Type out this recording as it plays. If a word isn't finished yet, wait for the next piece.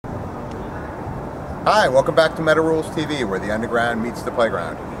Hi, welcome back to Meta Rules TV, where the underground meets the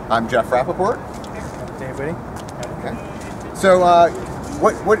playground. I'm Jeff Rappaport. I'm Dave Witte. Okay. So,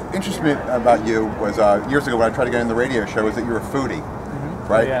 what interested me about you was years ago when I tried to get in the radio show was that you're a foodie,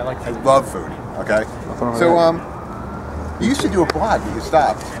 right? Yeah, I like food. I love food. Okay. So, you used to do a blog, but you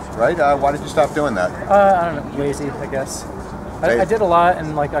stopped, right? Why did you stop doing that? I don't know, lazy, I guess. I did a lot,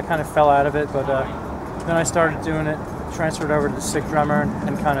 and I kind of fell out of it, but then I started doing it, transferred over to the Sick Drummer,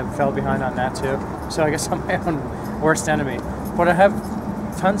 and kind of fell behind on that too. So I guess I'm my own worst enemy. But I have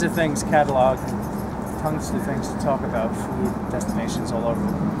tons of things cataloged, tons of things to talk about, food destinations all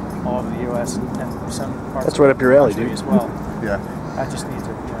over the U.S. and some parts That's right up your alley, dude. as well. Yeah. I just need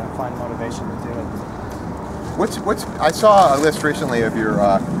to find motivation to do it. I saw a list recently of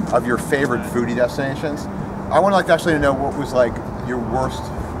your favorite foodie destinations. I would like actually to know what was like your worst,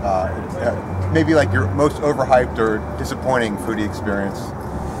 maybe like your most overhyped or disappointing foodie experience.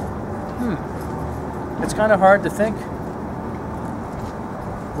 It's kind of hard to think.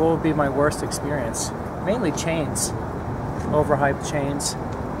 What would be my worst experience? Mainly chains, overhyped chains.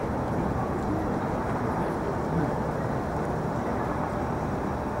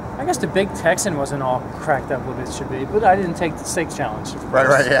 I guess the Big Texan wasn't all cracked up what it should be, but I didn't take the steak challenge.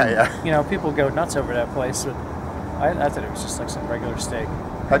 Right, yeah. You know, people go nuts over that place, but I thought it was just like some regular steak.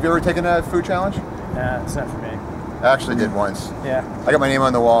 Have you ever taken a food challenge? Nah, it's not for me. I actually did once. Yeah. I got my name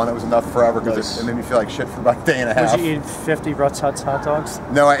on the wall, and it was enough forever because it made me feel like shit for about a day and a half. Did you eat 50 Ruts Huts hot dogs?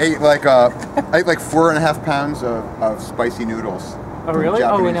 No, I ate like 4.5 pounds of spicy noodles. Oh, really?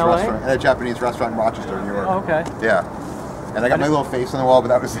 In LA? At a Japanese restaurant in Rochester, New York. Oh, okay. Yeah. And I got my little face on the wall, but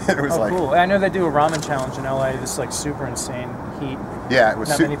that was it. It was cool. I know they do a ramen challenge in LA. This like super insane heat. Yeah, it was.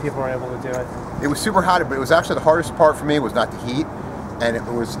 Not many people are able to do it. It was super hot, but it was actually the hardest part for me was not the heat, and it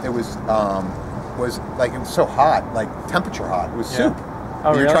was so hot, like temperature hot. It was soup.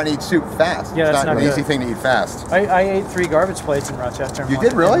 Oh, You're really? trying to eat soup fast. Yeah, it's that's not an good. easy thing to eat fast. I ate 3 garbage plates in Rochester. You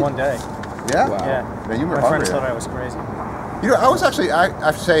did really? In one day. Yeah. Wow. Yeah. Man, you were My hungry. friends thought I was crazy. You know, I was actually, I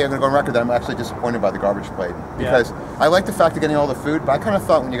have to say, I'm going to go on record that I'm actually disappointed by the garbage plate. Because I like the fact of getting all the food, but I kind of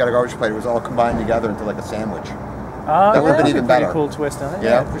thought when you got a garbage plate, it was all combined together into like a sandwich. That would have been even better. Pretty cool twist on it.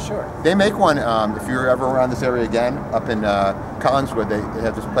 Yeah. Yeah, for sure. They make one, if you're ever around this area again, up in Collinswood, they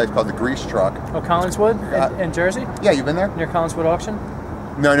have this place called the Grease Truck. Oh, Collinswood in Jersey? Yeah, you've been there? Near Collinswood Auction?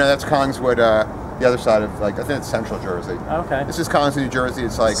 No, that's Collinswood, the other side of, I think it's Central Jersey. Okay. This is Collinswood, New Jersey.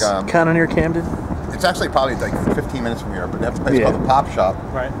 It's like... kind of near Camden? It's actually probably like 15 minutes from here, but they have a place called the Pop Shop.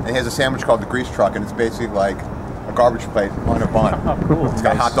 Right. And it has a sandwich called the Grease Truck, and it's basically like a garbage plate on a bun. Oh, cool. It's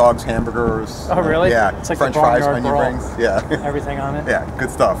got hot dogs, hamburgers. Oh, really? Yeah. It's like French the fries, Barnyard onion Brawl. rings. Yeah. Everything on it? Yeah,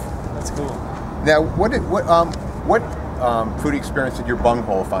 good stuff. That's cool. Now, what food experience did your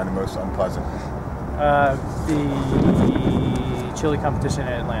bunghole find the most unpleasant? The chili competition in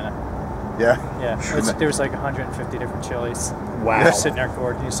Atlanta. Yeah? Yeah. There was like 150 different chilies. Wow. You're sitting there,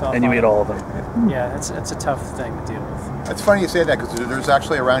 Gordon. You saw And you ate all of them. Yeah, it's a tough thing to deal with. It's funny you say that because there's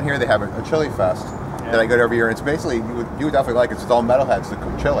actually around here they have a chili fest that I go to every year, and it's basically you would definitely like it. It's all metalheads that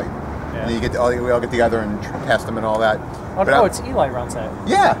cook chili, and then we all get together and test them and all that. It's Eli runs that.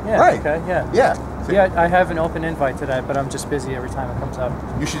 Yeah, right. Okay, Yeah. So yeah, I have an open invite to that, but I'm just busy every time it comes up.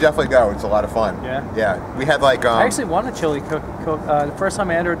 you should definitely go. It's a lot of fun. Yeah. Yeah. We had like I actually won a chili cook. The first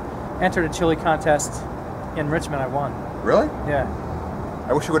time I entered a chili contest in Richmond, I won. Really? Yeah.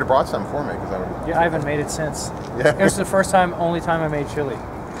 I wish you would have brought some for me because I would. Yeah, I haven't made it since. Yeah. It was the first time, only time I made chili.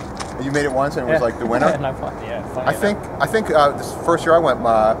 You made it once and it was like the winner. And I won. Yeah. I think this first year I went,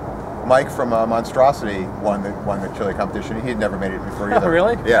 Mike from Monstrosity won the chili competition. He had never made it before either. Oh,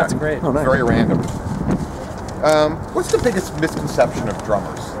 really? Yeah. That's great. Oh, nice. Very random. What's the biggest misconception of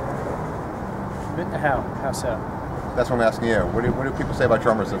drummers? How so? That's what I'm asking you. What do people say about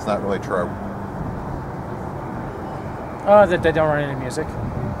drummers that's not really true? That they don't write any music.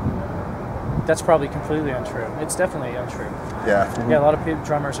 That's probably completely untrue. It's definitely untrue. Yeah. Yeah, a lot of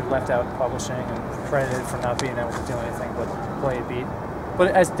drummers are left out publishing and credited for not being able to do anything but play a beat.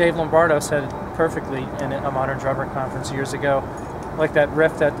 But as Dave Lombardo said perfectly in a Modern Drummer conference years ago, like that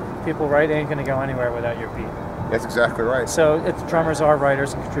riff that people write ain't going to go anywhere without your beat. That's exactly right. So drummers are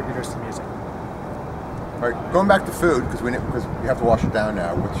writers and contributors to music. All right, going back to food because we have to wash it down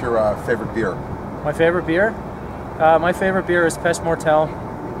now. What's your favorite beer? My favorite beer? My favorite beer is Pest Mortel.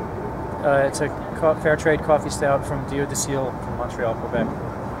 It's a fair trade coffee stout from Decibel from Montreal, Quebec.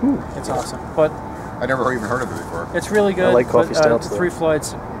 It's awesome, but I never even heard of it before. it's really good. I like coffee stouts, The Three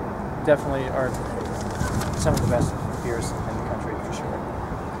Floyds definitely are some of the best beers in the country for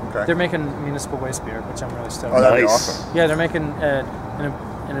sure. Okay. They're making Municipal waste beer, which I'm really stoked. Oh, that'd be Nice. awesome. Yeah, they're making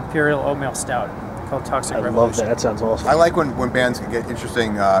an imperial oatmeal stout called Toxic I Revolution. love that. That sounds awesome. I like when bands can get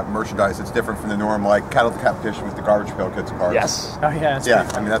interesting merchandise that's different from the norm, like Cattle Decapitation with the Garbage Pail Kids cards. Yes. Oh yeah, it's Yeah, pretty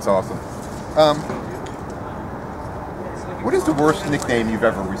I fun. mean, that's awesome. What is the worst nickname you've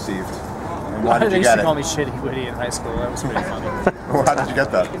ever received? And why did They you used get to it? call me Shitty Witty in high school. That was pretty funny. Well, how did you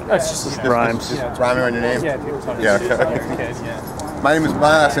get that? It's just Rhymes. Just rhyming on your name? Yeah, people talk Yeah, shit okay. when you're a kid. Yeah. My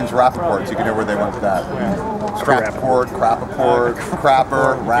last name's Rappaport, so you can know where they went with that. Scrapaport, Crapaport,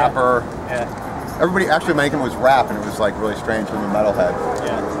 Crapper, Rapper. Yeah. Everybody, actually, my nickname was Rap, and it was like really strange from a metalhead.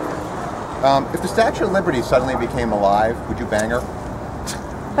 Yeah. If the Statue of Liberty suddenly became alive, would you bang her?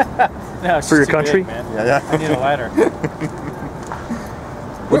 No, it's For your just too country? big, man. Yeah. I need a ladder.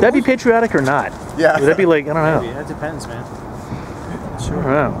 Would that be patriotic or not? Yeah. Would that be like, I don't know. Maybe. That depends, man. I don't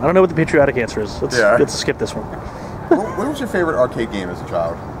know. I don't know what the patriotic answer is. Let's skip this one. What was your favorite arcade game as a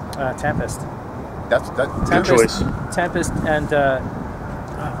child? Tempest. That's Good choice. Tempest and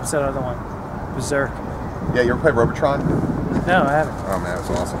what's that other one? Berserk. Yeah, you ever played Robotron? No, I haven't. Oh man, it's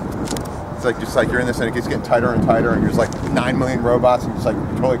awesome. It's like just like you're in this and it keeps getting tighter and tighter, and there's like 9 million robots, and it's like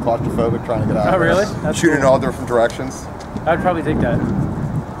totally claustrophobic trying to get out. Oh, of there. really? That's Shooting cool. in all different directions. I'd probably think that.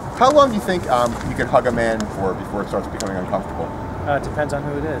 How long do you think you can hug a man for before it starts becoming uncomfortable? It depends on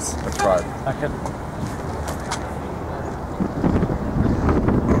who it is. Let's try it. I could.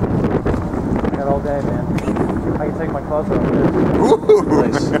 I got all day, man. I can take my clothes off. Ooh.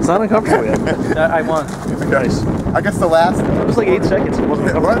 Nice. It's not uncomfortable yet. I won. Nice. I guess the last. It was like 8 seconds. It wasn't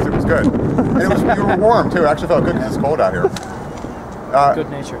It uncomfortable. was. It was good. And it was. You were warm too. It actually felt good because it's cold out here. Good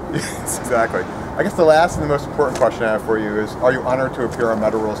nature. Yes, exactly. I guess the last and the most important question I have for you is: are you honored to appear on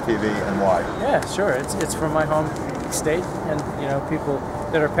Metal Rules TV, and why? Yeah, sure. It's from my home state, and people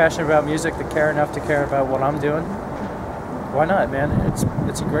that are passionate about music that care enough to care about what I'm doing. Why not, man? It's an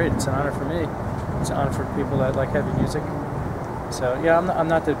honor for me. It's an honor for people that like heavy music. So yeah, I'm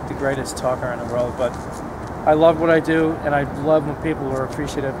not the greatest talker in the world, but I love what I do, and I love when people are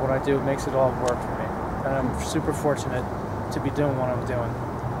appreciative of what I do. It makes it all work for me, and I'm super fortunate to be doing what I'm doing.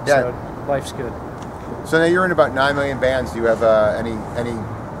 Yeah. So life's good. So now you're in about 9 million bands. Do you have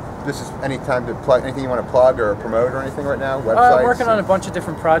any time to plug anything you want to plug or promote or anything right now? Websites? I'm working on a bunch of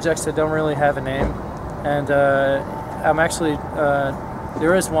different projects that don't really have a name, and I'm actually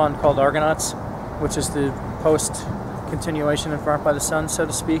there is one called Argonauts, which is the post continuation of Burnt by the Sun, so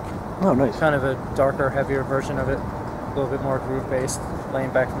to speak. Oh, nice. Kind of a darker, heavier version of it, a little bit more groove based,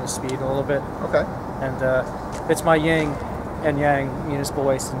 laying back from the speed a little bit. Okay. And it's my yin and yang, Municipal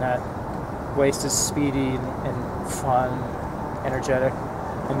Waste, and that Waste is speedy and fun, energetic,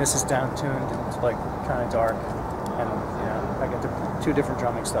 and this is down tuned and it's like kind of dark, and I get the 2 different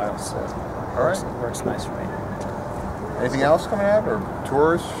drumming styles, so it works nice for me. Anything else coming out, or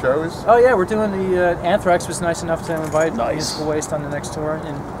tours, shows? Oh yeah, we're doing the Anthrax was nice enough to invite Nice. Municipal Waste on the next tour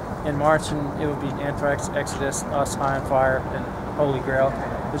in March, and it will be Anthrax, Exodus, us, High on Fire, and Holy Grail.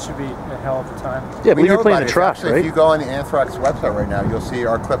 This should be a hell of a time. Yeah, but We you're know playing about the it. truck, Actually, right? if you go on the Anthrax website right now, you'll see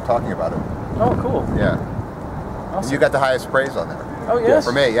our clip talking about it. Oh, cool. Yeah. Awesome. You got the highest praise on there. Oh, yes?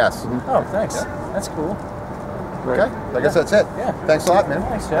 For me, yes. Oh, thanks. That's cool. Okay. I guess that's it. Yeah. Thanks a lot, man.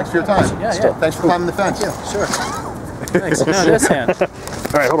 Thanks, Jack. For your time. Yeah, yeah. Thanks for climbing the fence. Sure. Thanks. No, this hand. All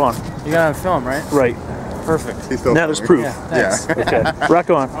right, hold on. You got it on film, right? Right. Perfect. He's still Now there's filming. proof. Yeah, thanks. Okay. Rock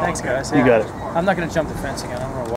on. Thanks, guys. You got it. I'm not going to jump the fence again. I don't know